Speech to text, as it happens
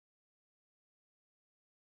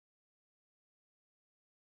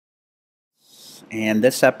and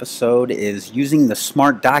this episode is using the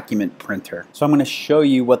Smart Document Printer. So I'm going to show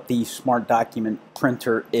you what the Smart Document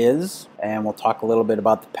Printer is, and we'll talk a little bit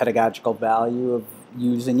about the pedagogical value of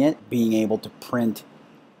using it, being able to print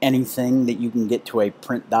anything that you can get to a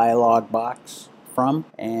print dialog box from,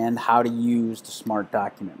 and how to use the Smart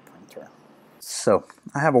Document Printer. So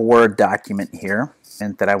I have a Word document here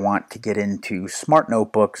that I want to get into Smart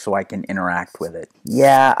Notebook so I can interact with it.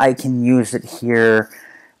 Yeah, I can use it here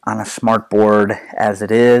on a smartboard as it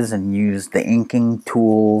is and use the inking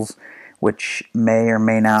tools, which may or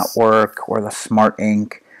may not work, or the Smart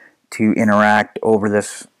Ink to interact over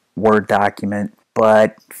this Word document.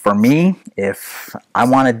 But for me, if I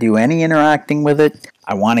want to do any interacting with it,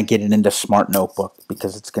 I want to get it into Smart Notebook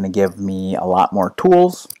because it's going to give me a lot more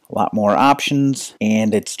tools, a lot more options,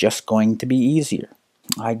 and it's just going to be easier.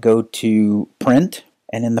 I go to Print,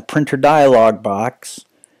 and in the Printer dialog box,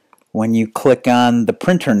 when you click on the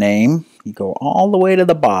printer name, you go all the way to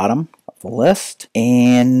the bottom of the list,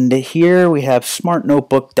 and here we have Smart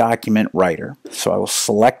Notebook Document Writer. So I will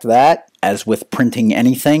select that. As with printing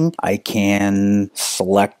anything, I can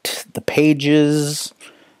select the pages.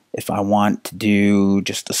 If I want to do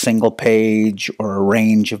just a single page or a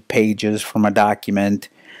range of pages from a document,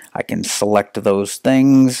 I can select those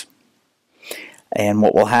things. And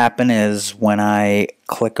what will happen is when I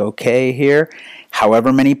click OK here,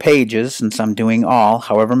 however many pages, since I'm doing all,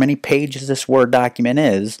 however many pages this Word document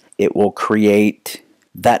is, it will create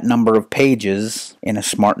that number of pages in a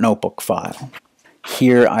Smart Notebook file.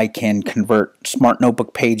 Here I can convert Smart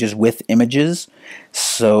Notebook pages with images,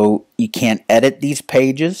 so you can't edit these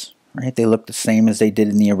pages, right? They look the same as they did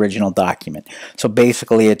in the original document. So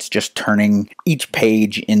basically it's just turning each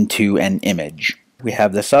page into an image. We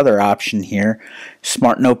have this other option here,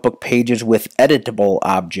 Smart Notebook pages with editable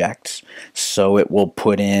objects. So it will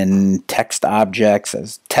put in text objects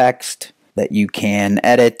as text that you can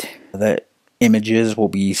edit. The images will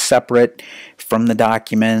be separate from the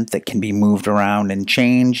document that can be moved around and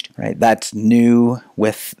changed. Right? That's new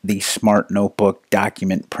with the Smart Notebook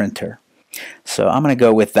Document Printer. So I'm going to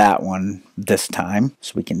go with that one this time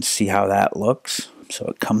so we can see how that looks. So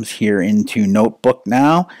it comes here into Notebook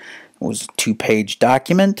now. It was a 2-page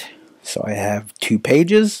document, so I have 2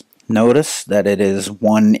 pages. Notice that it is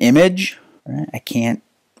one image. Right? I can't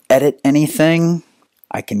edit anything.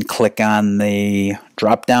 I can click on the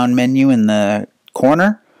drop-down menu in the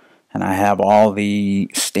corner, and I have all the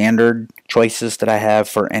standard choices that I have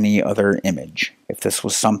for any other image. If this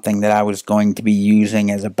was something that I was going to be using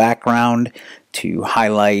as a background to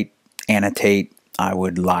highlight, annotate, I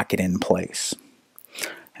would lock it in place.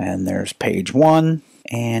 And there's page 1,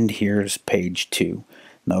 and here's page 2.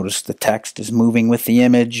 Notice the text is moving with the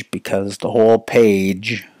image because the whole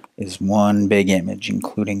page is one big image,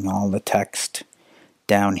 including all the text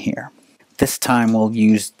down here. This time we'll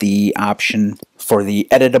use the option for the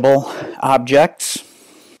editable objects.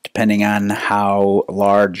 Depending on how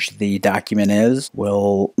large the document is,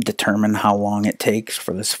 will determine how long it takes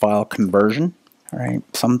for this file conversion. All right.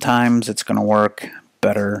 Sometimes it's going to work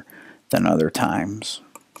better than other times.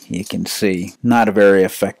 You can see not a very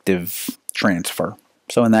effective transfer.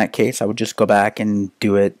 So in that case, I would just go back and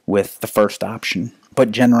do it with the first option.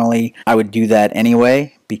 But generally, I would do that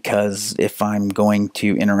anyway, because if I'm going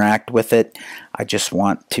to interact with it, I just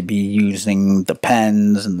want to be using the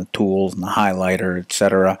pens and the tools and the highlighter,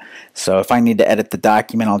 etc. So if I need to edit the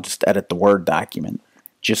document, I'll just edit the Word document.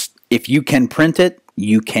 Just if you can print it,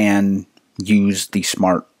 you can use the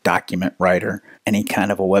Smart Document Writer. Any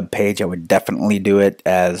kind of a web page, I would definitely do it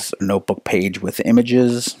as a notebook page with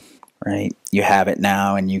images. Right? You have it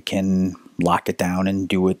now, and you can lock it down and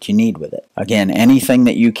do what you need with it. Again, anything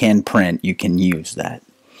that you can print, you can use that.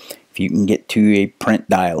 If you can get to a print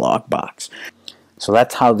dialog box. So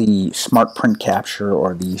that's how the Smart Print Capture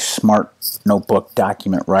or the Smart Notebook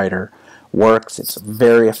Document Writer works. It's a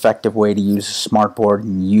very effective way to use a smartboard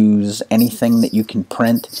and use anything that you can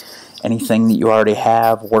print, anything that you already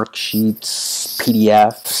have, worksheets,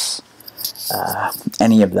 PDFs,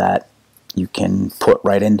 any of that you can put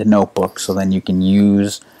right into Notebook, so then you can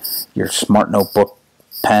use your Smart Notebook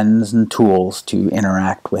pens and tools to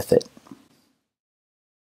interact with it.